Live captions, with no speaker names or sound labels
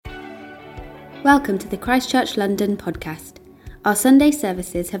Welcome to the Christchurch London podcast. Our Sunday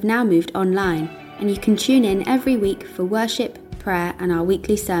services have now moved online, and you can tune in every week for worship, prayer and our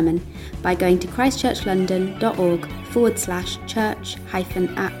weekly sermon by going to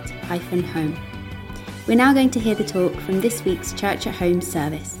christchurchlondon.org/church-at-home. We're now going to hear the talk from this week's Church at Home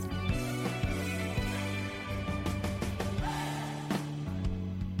service.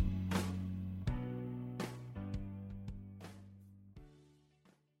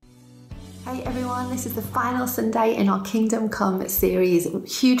 Hey everyone, this is the final Sunday in our Kingdom Come series.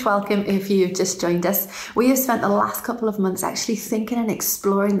 Huge welcome if you've just joined us. We have spent the last couple of months actually thinking and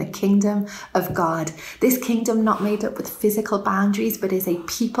exploring the kingdom of God. This kingdom not made up with physical boundaries, but is a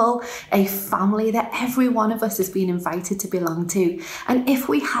people, a family that every one of us has been invited to belong to. And if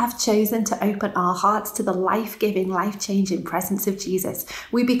we have chosen to open our hearts to the life-giving, life-changing presence of Jesus,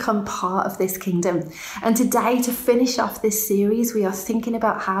 we become part of this kingdom. And today, to finish off this series, we are thinking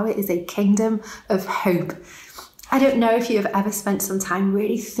about how it is a kingdom of hope. I don't know if you have ever spent some time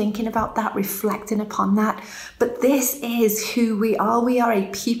really thinking about that, reflecting upon that, but this is who we are. We are a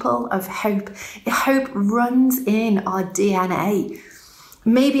people of hope. Hope runs in our DNA.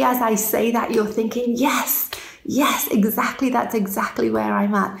 Maybe as I say that, you're thinking, yes, exactly. That's exactly where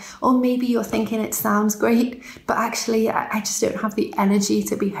I'm at. Or maybe you're thinking it sounds great, but actually I just don't have the energy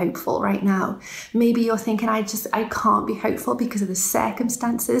to be hopeful right now. Maybe you're thinking I can't be hopeful because of the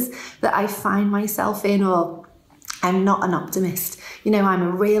circumstances that I find myself in, or I'm not an optimist. I'm a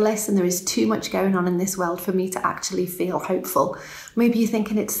realist and there is too much going on in this world for me to actually feel hopeful. Maybe you're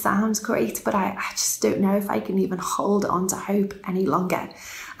thinking it sounds great, but I just don't know if I can even hold on to hope any longer.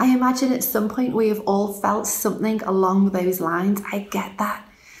 I imagine at some point we have all felt something along those lines. I get that.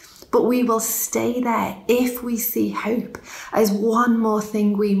 But we will stay there if we see hope as one more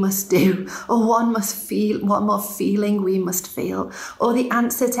thing we must do, or one more feeling we must feel, or the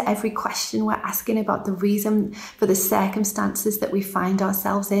answer to every question we're asking about the reason for the circumstances that we find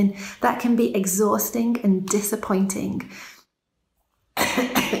ourselves in. That can be exhausting and disappointing.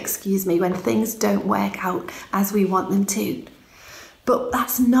 Excuse me, when things don't work out as we want them to. But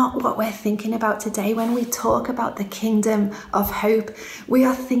that's not what we're thinking about today. When we talk about the kingdom of hope, we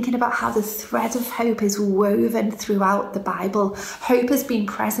are thinking about how the thread of hope is woven throughout the Bible. Hope has been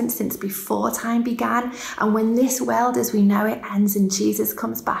present since before time began. And when this world as we know it ends and Jesus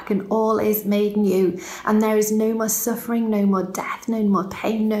comes back and all is made new, and there is no more suffering, no more death, no more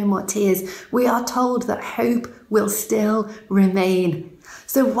pain, no more tears, we are told that hope will still remain.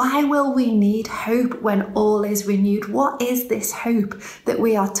 So why will we need hope when all is renewed? What is this hope that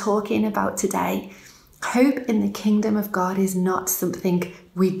we are talking about today? Hope in the kingdom of God is not something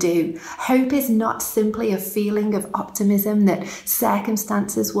we do. Hope is not simply a feeling of optimism that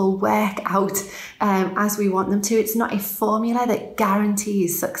circumstances will work out as we want them to. It's not a formula that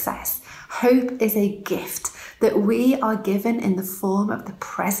guarantees success. Hope is a gift that we are given in the form of the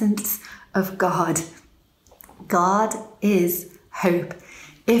presence of God. God is hope.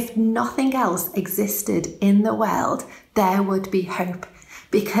 If nothing else existed in the world, there would be hope,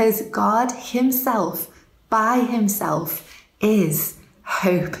 because God himself, by himself, is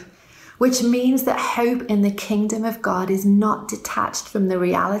hope. Which means that hope in the kingdom of God is not detached from the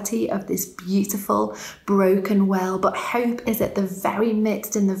reality of this beautiful, broken world, but hope is at the very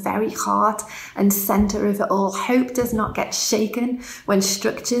midst, in the very heart and center of it all. Hope does not get shaken when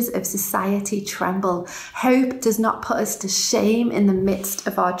structures of society tremble. Hope does not put us to shame in the midst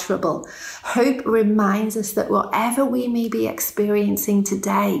of our trouble. Hope reminds us that whatever we may be experiencing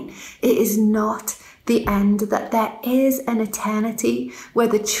today, it is not the end, that there is an eternity where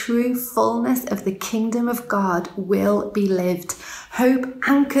the true fullness of the kingdom of God will be lived. Hope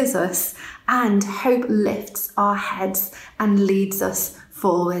anchors us, and hope lifts our heads and leads us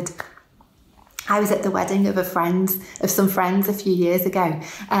forward. I was at the wedding of some friends a few years ago,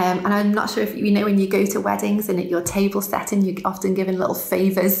 and I'm not sure if you know, when you go to weddings and at your table setting, you're often given little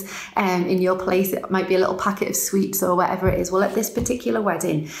favours in your place. It might be a little packet of sweets or whatever it is. Well, at this particular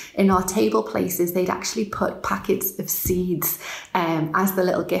wedding, in our table places, they'd actually put packets of seeds as the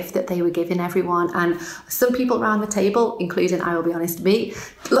little gift that they were giving everyone. And some people around the table, including, I will be honest, me,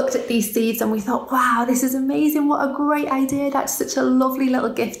 looked at these seeds and we thought, wow, this is amazing. What a great idea. That's such a lovely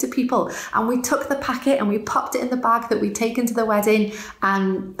little gift to people. And we took the packet and we popped it in the bag that we'd taken to the wedding,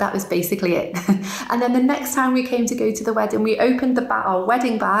 and that was basically it. And then the next time we came to go to the wedding, we opened our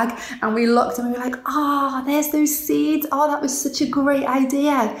wedding bag and we looked and we were like, there's those seeds. That was such a great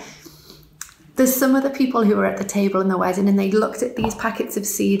idea. There's some other people who were at the table in the wedding and they looked at these packets of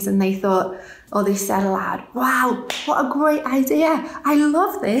seeds and they thought, or they said aloud, wow, what a great idea. I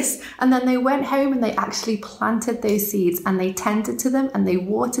love this. And then they went home and they actually planted those seeds and they tended to them and they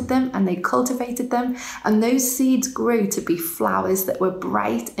watered them and they cultivated them. And those seeds grew to be flowers that were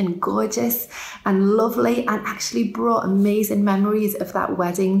bright and gorgeous and lovely and actually brought amazing memories of that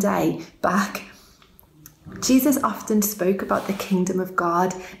wedding day back. Jesus often spoke about the kingdom of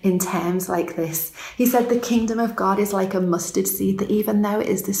God in terms like this. He said the kingdom of God is like a mustard seed, that even though it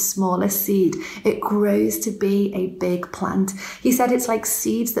is the smallest seed, it grows to be a big plant. He said it's like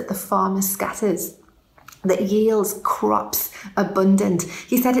seeds that the farmer scatters, that yields crops abundant.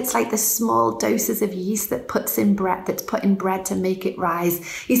 He said it's like the small doses of yeast that's put in bread to make it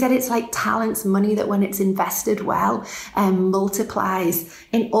rise. He said it's like talents, money that when it's invested well, multiplies.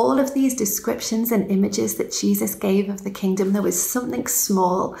 In all of these descriptions and images that Jesus gave of the kingdom, there was something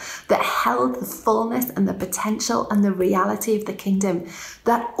small that held the fullness and the potential and the reality of the kingdom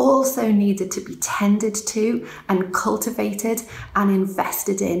that also needed to be tended to and cultivated and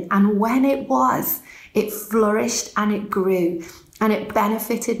invested in. And when it was, it flourished and it grew, and it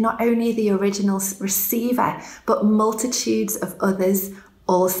benefited not only the original receiver, but multitudes of others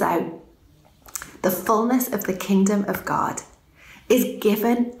also. The fullness of the kingdom of God is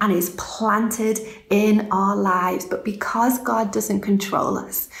given and is planted in our lives, but because God doesn't control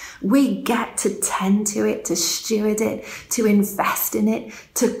us, we get to tend to it, to steward it, to invest in it,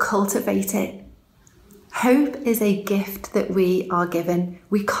 to cultivate it. Hope is a gift that we are given.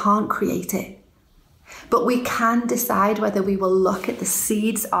 We can't create it. But we can decide whether we will look at the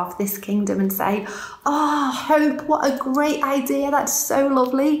seeds of this kingdom and say, oh, hope, what a great idea, that's so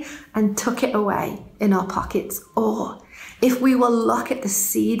lovely, and tuck it away in our pockets. Or if we will look at the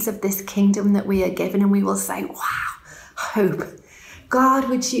seeds of this kingdom that we are given and we will say, wow, hope, God,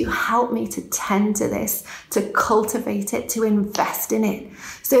 would you help me to tend to this, to cultivate it, to invest in it,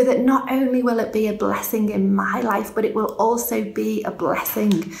 so that not only will it be a blessing in my life, but it will also be a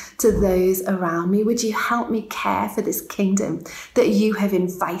blessing to those around me. Would you help me care for this kingdom that you have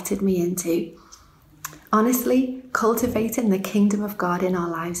invited me into? Honestly, cultivating the kingdom of God in our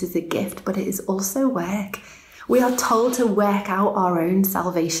lives is a gift, but it is also work. We are told to work out our own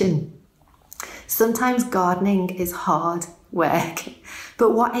salvation. Sometimes gardening is hard work,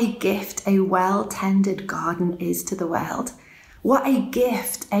 but what a gift a well-tended garden is to the world. What a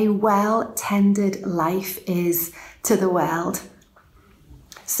gift a well-tended life is to the world.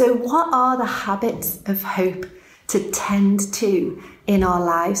 So what are the habits of hope to tend to in our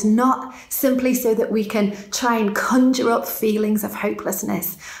lives? Not simply so that we can try and conjure up feelings of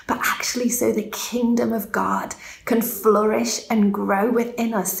hopelessness, but actually so the kingdom of God can flourish and grow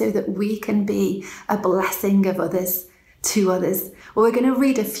within us so that we can be a blessing of others. To others. Well, we're going to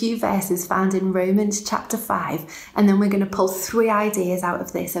read a few verses found in Romans chapter 5, and then we're going to pull 3 ideas out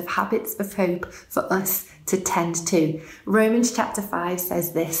of this of habits of hope for us to tend to. Romans chapter 5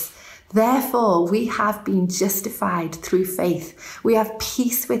 says this: therefore, we have been justified through faith. We have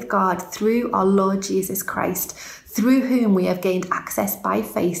peace with God through our Lord Jesus Christ, through whom we have gained access by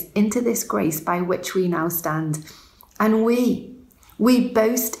faith into this grace by which we now stand. And we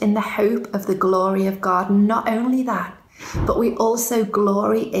boast in the hope of the glory of God. Not only that, but we also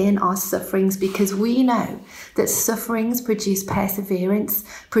glory in our sufferings, because we know that sufferings produce perseverance,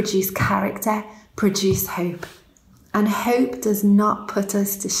 produce character, produce hope. And hope does not put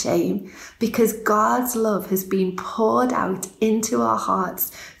us to shame, because God's love has been poured out into our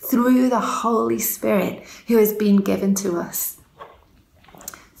hearts through the Holy Spirit who has been given to us.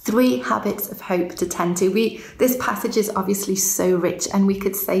 3 habits of hope to tend to. This passage is obviously so rich and we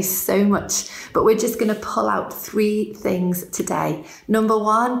could say so much, but we're just going to pull out 3 things today. Number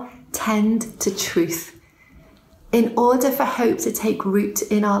 1, tend to truth. In order for hope to take root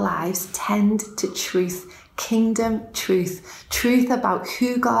in our lives, tend to truth. Kingdom truth. Truth about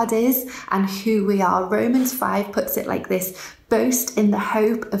who God is and who we are. Romans 5 puts it like this: boast in the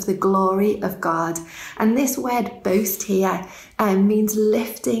hope of the glory of God. And this word boast here means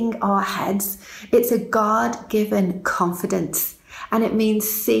lifting our heads. It's a God-given confidence. And it means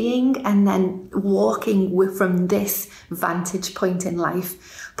seeing and then walking from this vantage point in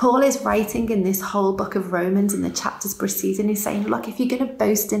life. Paul is writing in this whole book of Romans, in the chapters preceding, he's saying, look, if you're going to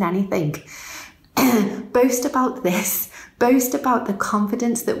boast in anything, boast about this. Boast about the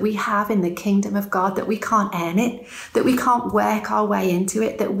confidence that we have in the kingdom of God, that we can't earn it, that we can't work our way into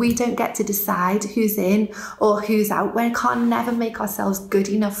it, that we don't get to decide who's in or who's out. We can't never make ourselves good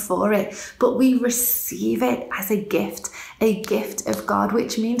enough for it, but we receive it as a gift of God,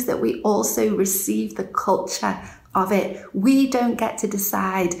 which means that we also receive the culture of it. We don't get to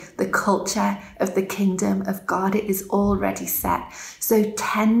decide the culture of the kingdom of God. It is already set. So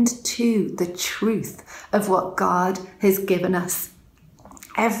tend to the truth of what God has given us.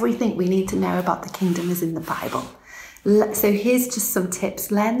 Everything we need to know about the kingdom is in the Bible. So here's just some tips.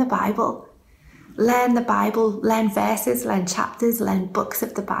 Learn the Bible. Learn the Bible, learn verses, learn chapters, learn books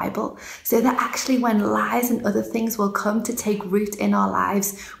of the Bible, so that actually when lies and other things will come to take root in our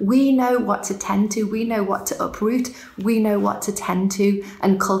lives, we know what to tend to, we know what to uproot, we know what to tend to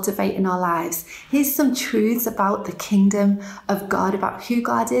and cultivate in our lives. Here's some truths about the kingdom of God, about who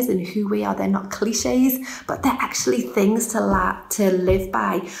God is and who we are. They're not cliches, but they're actually things to live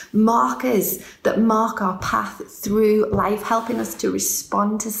by, markers that mark our path through life, helping us to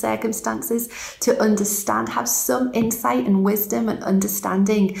respond to circumstances, to understand, have some insight and wisdom and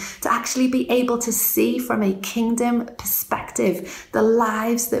understanding, to actually be able to see from a kingdom perspective the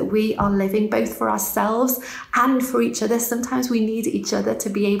lives that we are living, both for ourselves and for each other. Sometimes we need each other to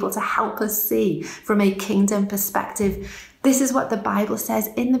be able to help us see from a kingdom perspective. This is what the Bible says.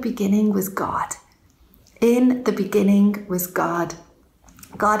 In the beginning was God. In the beginning was God.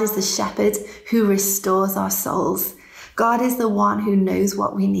 God is the shepherd who restores our souls. God is the one who knows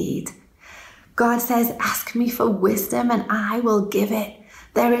what we need. God says, ask me for wisdom and I will give it.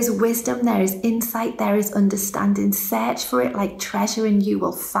 There is wisdom, there is insight, there is understanding. Search for it like treasure and you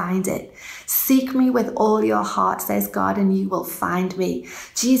will find it. Seek me with all your heart, says God, and you will find me.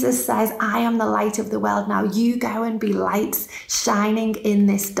 Jesus says, I am the light of the world. Now you go and be lights shining in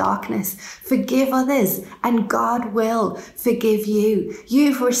this darkness. Forgive others and God will forgive you.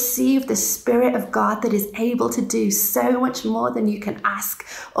 You've received the Spirit of God that is able to do so much more than you can ask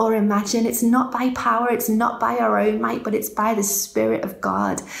or imagine. It's not by power, it's not by our own might, but it's by the Spirit of God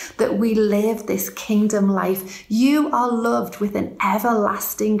that we live this kingdom life. You are loved with an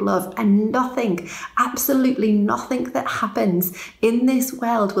everlasting love, and nothing, absolutely nothing that happens in this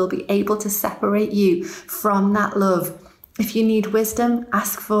world will be able to separate you from that love. If you need wisdom,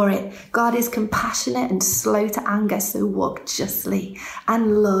 ask for it. God is compassionate and slow to anger, so walk justly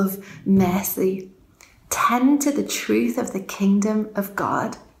and love mercy. Tend to the truth of the kingdom of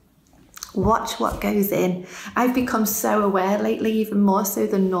God. Watch what goes in. I've become so aware lately, even more so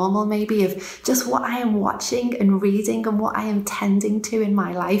than normal maybe, of just what I am watching and reading and what I am tending to in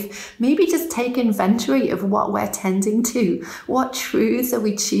my life. Maybe just take inventory of what we're tending to. What truths are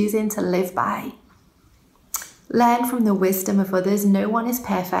we choosing to live by? Learn from the wisdom of others. No one is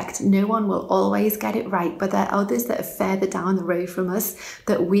perfect. No one will always get it right, but there are others that are further down the road from us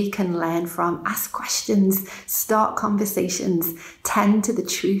that we can learn from. Ask questions, start conversations, tend to the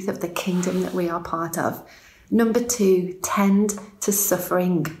truth of the kingdom that we are part of. Number 2, tend to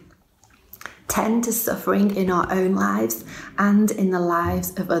suffering. Tend to suffering in our own lives and in the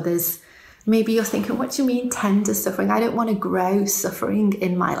lives of others. Maybe you're thinking, what do you mean tend to suffering? I don't want to grow suffering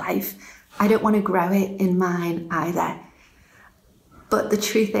in my life. I don't want to grow it in mine either. But the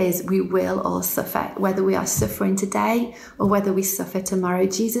truth is, we will all suffer, whether we are suffering today or whether we suffer tomorrow.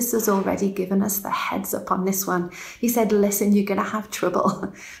 Jesus has already given us the heads up on this one. He said, listen, you're going to have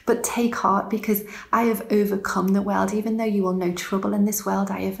trouble, but take heart because I have overcome the world. Even though you will know trouble in this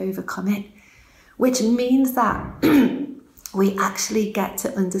world, I have overcome it. Which means that we actually get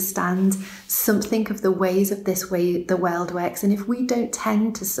to understand something of the ways of this way the world works. And if we don't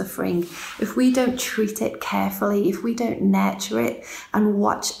tend to suffering, if we don't treat it carefully, if we don't nurture it and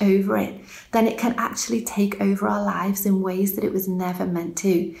watch over it, then it can actually take over our lives in ways that it was never meant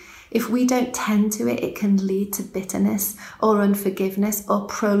to. If we don't tend to it, it can lead to bitterness or unforgiveness or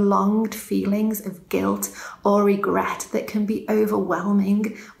prolonged feelings of guilt or regret that can be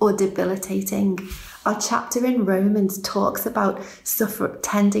overwhelming or debilitating. Our chapter in Romans talks about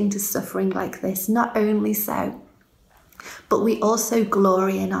tending to suffering like this. Not only so, but we also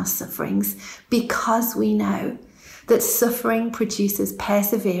glory in our sufferings because we know that suffering produces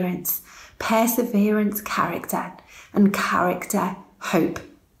perseverance, perseverance character, and character hope.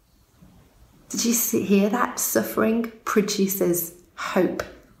 Did you hear that? Suffering produces hope.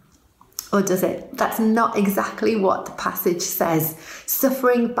 Or does it? That's not exactly what the passage says.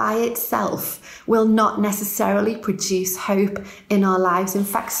 Suffering by itself will not necessarily produce hope in our lives. In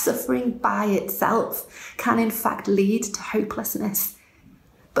fact, suffering by itself can in fact lead to hopelessness.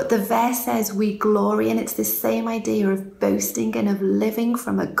 But the verse says we glory, and it's the same idea of boasting and of living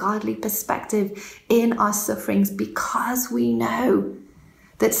from a godly perspective in our sufferings because we know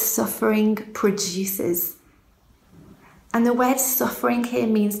that suffering produces And the word suffering here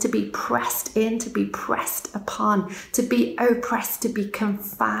means to be pressed in, to be pressed upon, to be oppressed, to be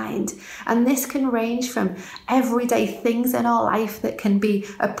confined. And this can range from everyday things in our life that can be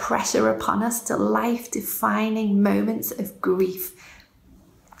a pressure upon us to life-defining moments of grief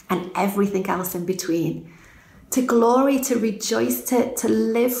and everything else in between. To glory, to rejoice, to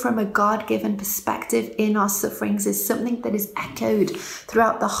live from a God-given perspective in our sufferings is something that is echoed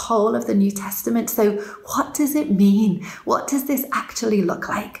throughout the whole of the New Testament. So what does it mean? What does this actually look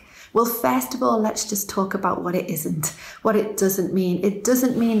like? Well, first of all, let's just talk about what it isn't, what it doesn't mean. It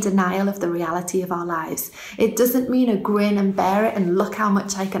doesn't mean denial of the reality of our lives. It doesn't mean a grin and bear it and look how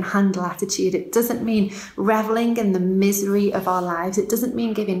much I can handle attitude. It doesn't mean reveling in the misery of our lives. It doesn't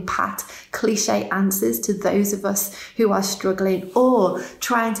mean giving pat, cliche answers to those of us who are struggling or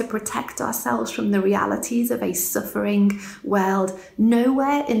trying to protect ourselves from the realities of a suffering world.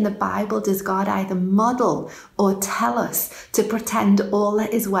 Nowhere in the Bible does God either model or tell us to pretend all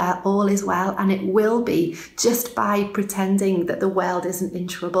is well, and it will be just by pretending that the world isn't in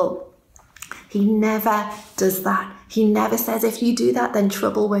trouble. He never does that. He never says, if you do that, then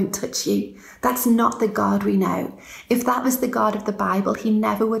trouble won't touch you. That's not the God we know. If that was the God of the Bible, he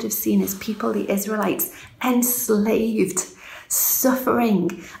never would have seen his people, the Israelites, enslaved,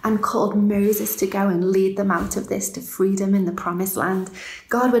 suffering, and called Moses to go and lead them out of this to freedom in the promised land.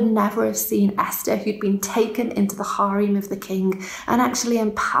 God would never have seen Esther, who'd been taken into the harem of the king, and actually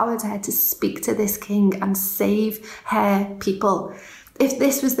empowered her to speak to this king and save her people. If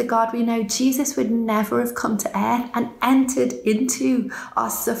this was the God we know, Jesus would never have come to earth and entered into our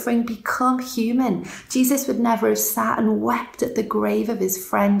suffering, become human. Jesus would never have sat and wept at the grave of his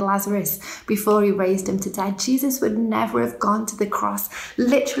friend Lazarus before he raised him to death. Jesus would never have gone to the cross,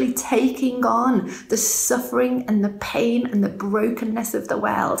 literally taking on the suffering and the pain and the brokenness of the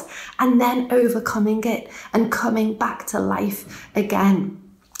world, and then overcoming it and coming back to life again.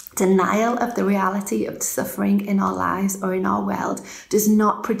 Denial of the reality of suffering in our lives or in our world does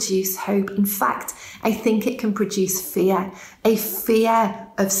not produce hope. In fact, I think it can produce fear, a fear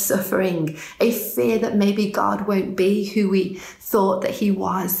of suffering, a fear that maybe God won't be who we thought that he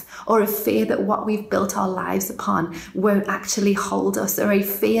was, or a fear that what we've built our lives upon won't actually hold us, or a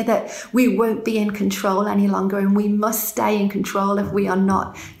fear that we won't be in control any longer and we must stay in control if we are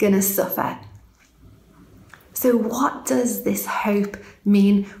not going to suffer. So what does this hope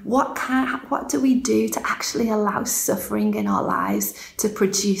mean? What do we do to actually allow suffering in our lives to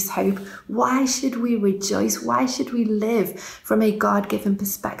produce hope? Why should we rejoice? Why should we live from a God-given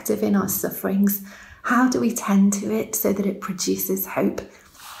perspective in our sufferings? How do we tend to it so that it produces hope?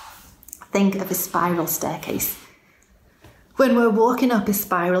 Think of a spiral staircase. When we're walking up a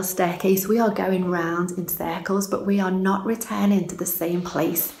spiral staircase, we are going round in circles, but we are not returning to the same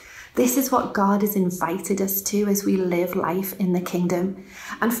place. This is what God has invited us to as we live life in the kingdom.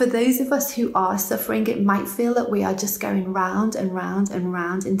 And for those of us who are suffering, it might feel that we are just going round and round and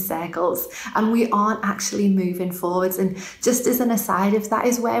round in circles, and we aren't actually moving forwards. And just as an aside, if that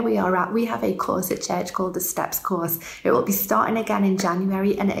is where we are at, we have a course at church called the Steps course. It will be starting again in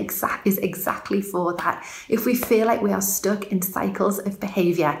January, and it is exactly for that. If we feel like we are stuck in cycles of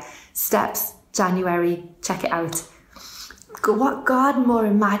behaviour, Steps, January, check it out. What God more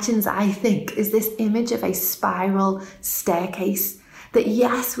imagines, I think, is this image of a spiral staircase. That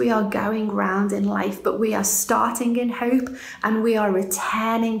yes, we are going round in life, but we are starting in hope and we are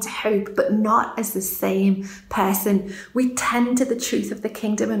returning to hope, but not as the same person. We tend to the truth of the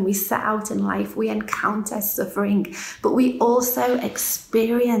kingdom and we set out in life. We encounter suffering, but we also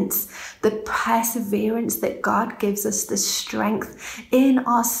experience the perseverance that God gives us, the strength in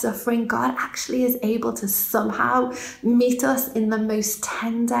our suffering. God actually is able to somehow meet us in the most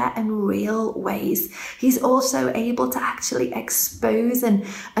tender and real ways. He's also able to actually expose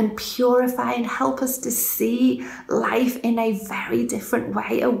and purify and help us to see life in a very different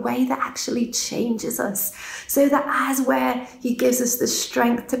way, a way that actually changes us. So that as where he gives us the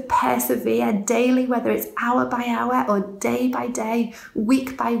strength to persevere daily, whether it's hour by hour or day by day,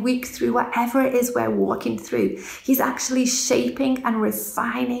 week by week, through whatever it is we're walking through, he's actually shaping and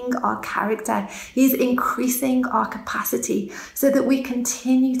refining our character. He's increasing our capacity so that we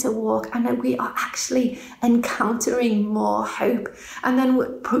continue to walk and that we are actually encountering more hope. And then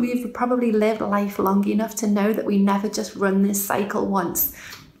we've probably lived life long enough to know that we never just run this cycle once,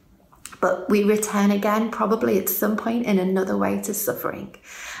 But we return again, probably at some point in another way, to suffering.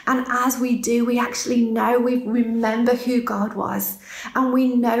 And as we do, we actually know, we remember who God was. And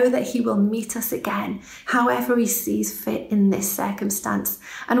we know that he will meet us again, however he sees fit in this circumstance.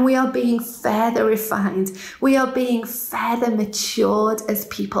 And we are being further refined. We are being further matured as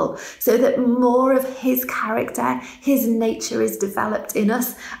people, so that more of his character, his nature is developed in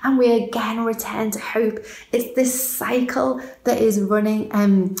us. And we again return to hope. It's this cycle that is running,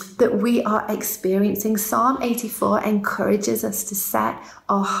 that we are experiencing. Psalm 84 encourages us to set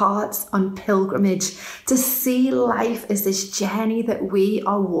our hearts on pilgrimage, to see life as this journey that we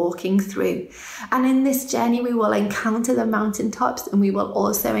are walking through. And in this journey, we will encounter the mountaintops and we will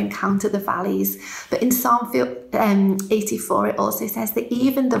also encounter the valleys. But in Psalm 84, it also says that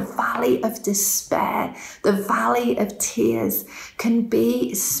even the valley of despair, the valley of tears, can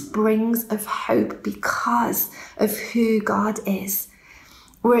be springs of hope because of who God is.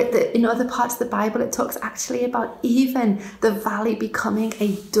 Where in other parts of the Bible, it talks actually about even the valley becoming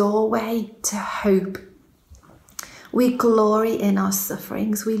a doorway to hope. We glory in our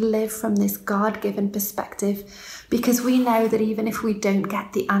sufferings. We live from this God-given perspective because we know that even if we don't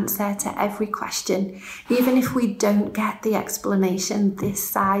get the answer to every question, even if we don't get the explanation this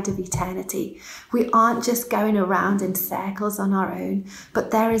side of eternity, we aren't just going around in circles on our own, but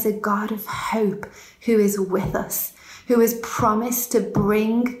there is a God of hope who is with us, who has promised to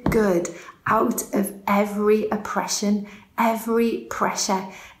bring good out of every oppression, every pressure,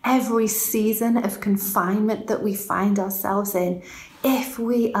 every season of confinement that we find ourselves in, if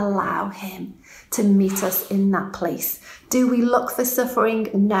we allow him to meet us in that place. Do we look for suffering?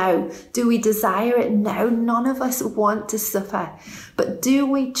 No. Do we desire it? No. None of us want to suffer. But do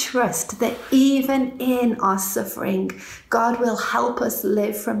we trust that even in our suffering, God will help us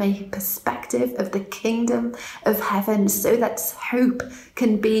live from a perspective of the kingdom of heaven so that hope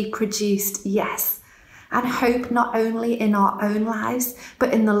can be produced? Yes. And hope not only in our own lives,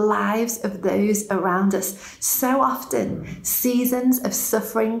 but in the lives of those around us. So often, seasons of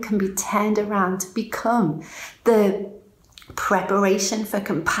suffering can be turned around to become the preparation for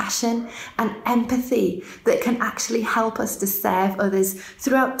compassion and empathy that can actually help us to serve others.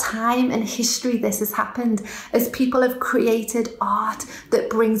 Throughout time and history, this has happened as people have created art that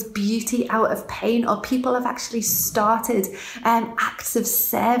brings beauty out of pain, or people have actually started acts of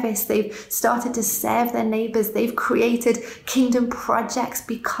service. They've started to serve their neighbours. They've created kingdom projects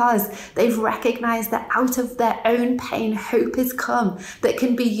because they've recognised that out of their own pain, hope has come that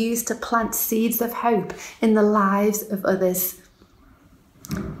can be used to plant seeds of hope in the lives of others.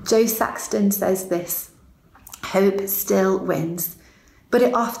 Joe Saxton says this: hope still wins, but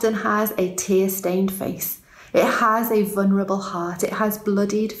it often has a tear-stained face. It has a vulnerable heart. It has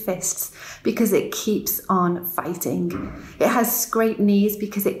bloodied fists because it keeps on fighting. It has scraped knees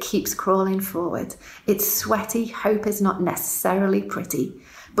because it keeps crawling forward. It's sweaty. Hope is not necessarily pretty,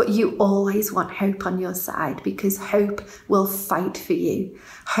 but you always want hope on your side because hope will fight for you.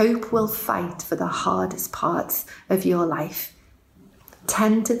 Hope will fight for the hardest parts of your life.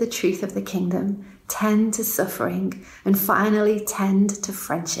 Tend to the truth of the kingdom, tend to suffering, and finally tend to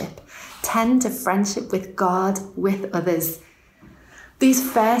friendship. Tend to friendship with God, with others. These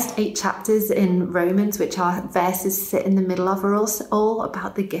first 8 chapters in Romans, which our verses sit in the middle of, are also all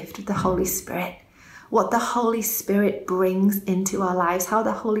about the gift of the Holy Spirit. What the Holy Spirit brings into our lives, how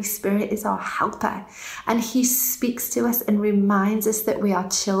the Holy Spirit is our helper. And he speaks to us and reminds us that we are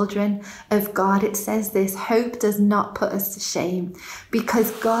children of God. It says this: hope does not put us to shame,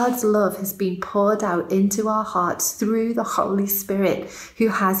 because God's love has been poured out into our hearts through the Holy Spirit who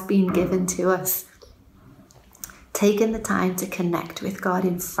has been given to us. Taking the time to connect with God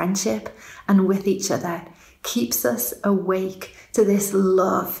in friendship and with each other keeps us awake to this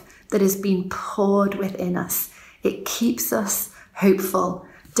love that has been poured within us. It keeps us hopeful.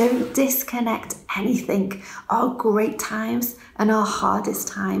 Don't disconnect anything, our great times and our hardest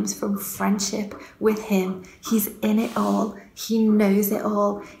times, from friendship with him. He's in it all. He knows it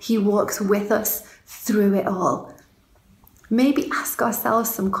all. He walks with us through it all. Maybe ask ourselves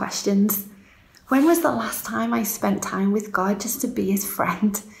some questions. When was the last time I spent time with God just to be his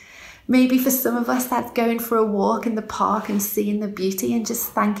friend? Maybe for some of us, that's going for a walk in the park and seeing the beauty and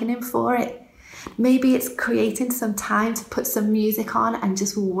just thanking him for it. Maybe it's creating some time to put some music on and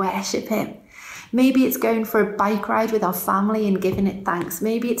just worship him. Maybe it's going for a bike ride with our family and giving it thanks.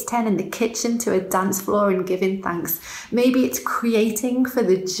 Maybe it's turning the kitchen to a dance floor and giving thanks. Maybe it's creating for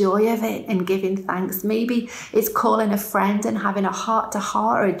the joy of it and giving thanks. Maybe it's calling a friend and having a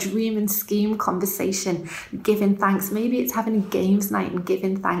heart-to-heart or a dream and scheme conversation, giving thanks. Maybe it's having a games night and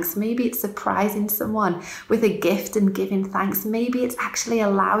giving thanks. Maybe it's surprising someone with a gift and giving thanks. Maybe it's actually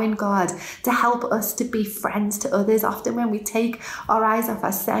allowing God to help us to be friends to others. Often when we take our eyes off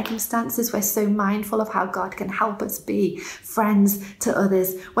our circumstances, we're so mindful of how God can help us be friends to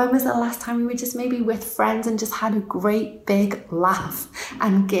others. When was the last time we were just maybe with friends and just had a great big laugh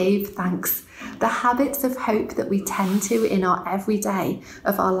and gave thanks? The habits of hope that we tend to in our everyday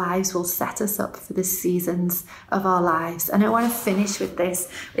of our lives will set us up for the seasons of our lives. And I want to finish with this.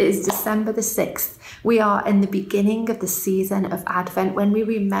 It is December the 6th. We are in the beginning of the season of Advent, when we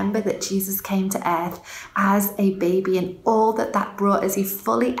remember that Jesus came to earth as a baby and all that brought as he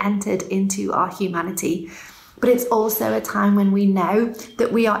fully entered into our humanity. But it's also a time when we know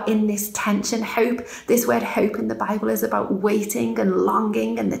that we are in this tension. Hope, this word hope in the Bible is about waiting and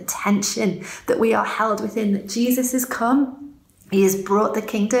longing and the tension that we are held within, that Jesus has come. He has brought the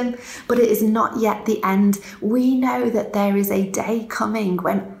kingdom, but it is not yet the end. We know that there is a day coming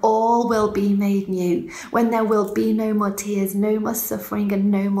when all will be made new, when there will be no more tears, no more suffering,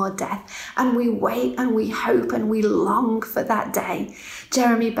 and no more death. And we wait and we hope and we long for that day.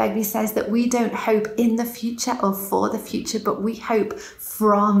 Jeremy Begbie says that we don't hope in the future or for the future, but we hope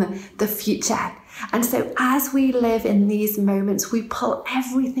from the future. And so as we live in these moments, we pull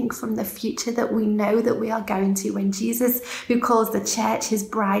everything from the future that we know that we are going to. When Jesus, who calls the church his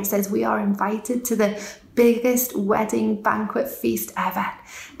bride, says we are invited to the biggest wedding banquet feast ever.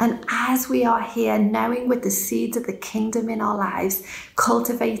 And as we are here, knowing with the seeds of the kingdom in our lives,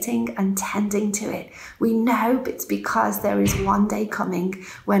 cultivating and tending to it, we know it's because there is one day coming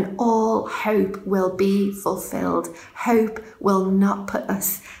when all hope will be fulfilled. Hope will not put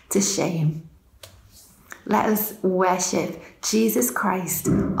us to shame. Let us worship Jesus Christ,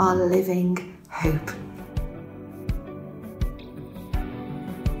 our living hope.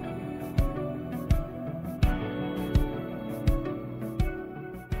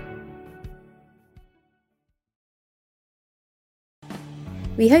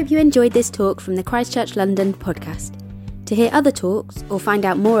 We hope you enjoyed this talk from the Christchurch London podcast. To hear other talks or find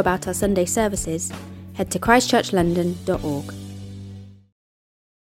out more about our Sunday services, head to christchurchlondon.org.